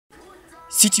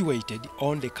Situated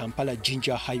on the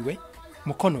Kampala-Jinja Highway,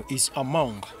 Mukono is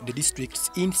among the districts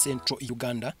in central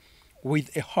Uganda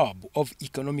with a hub of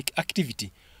economic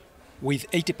activity,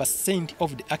 with 80%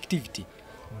 of the activity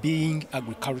being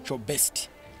agricultural-based.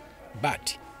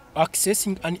 But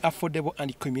accessing an affordable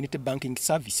and community banking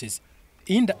services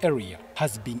in the area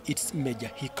has been its major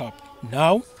hiccup.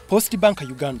 Now, Postbank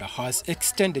Uganda has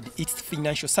extended its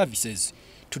financial services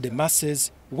to the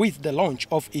masses with the launch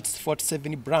of its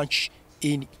 47th branch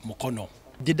in Mukono.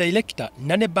 The director,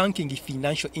 non-banking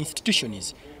financial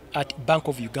institutions at Bank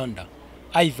of Uganda,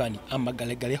 Ivan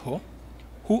Amagalegareho,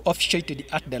 who officiated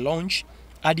at the launch,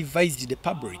 advised the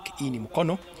public in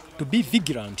Mukono to be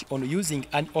vigilant on using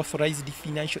unauthorized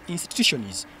financial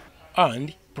institutions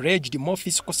and pledged more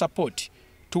fiscal support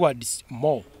towards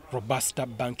more robust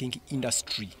banking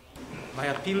industry. My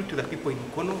appeal to the people in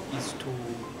Mukono is to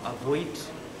avoid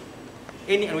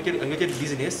any unrelated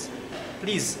business.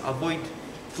 Please avoid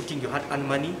putting your hard-earned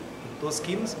money in those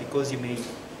schemes because you may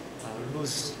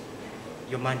lose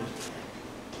your money.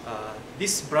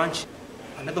 This branch,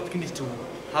 another opportunity to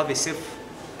have a safe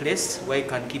place where you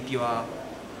can keep your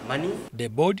money. The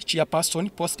board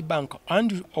chairperson, Postbank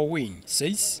Andrew Owen,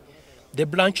 says the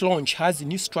branch launch has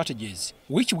new strategies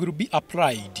which will be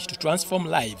applied to transform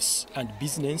lives and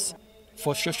business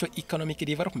for socio-economic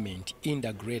development in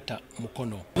the greater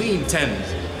Mukono. We intend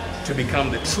to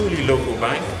become the truly local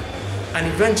bank and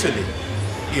eventually,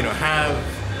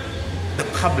 have the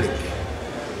public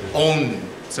own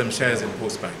some shares in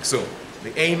Postbank. So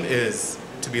the aim is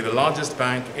to be the largest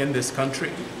bank in this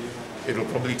country. It will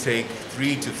probably take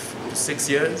 3 to 6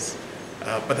 years,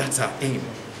 but that's our aim,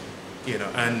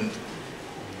 and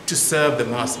to serve the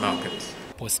mass market.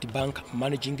 Postbank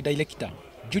Managing Director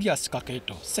Julius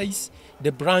Kaketo says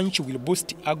the branch will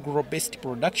boost agro-based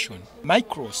production,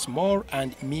 micro, small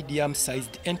and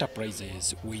medium-sized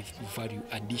enterprises with value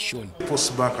addition.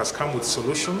 Postbank has come with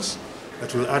solutions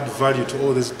that will add value to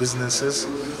all these businesses,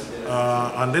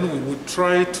 and then we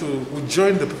join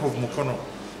the people of Mukono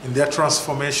in their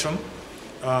transformation,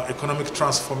 economic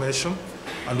transformation,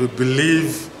 and we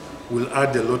believe will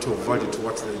add a lot of value to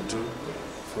what they do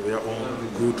for their own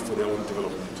good, for their own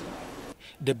development.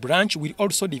 The branch will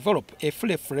also develop a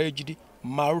fully-fledged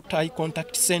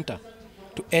multi-contact center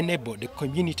to enable the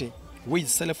community with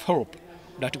self-help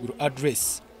that will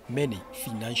address many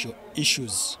financial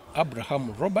issues.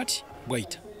 Abraham Robert,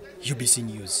 Bwaita, UBC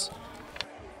News.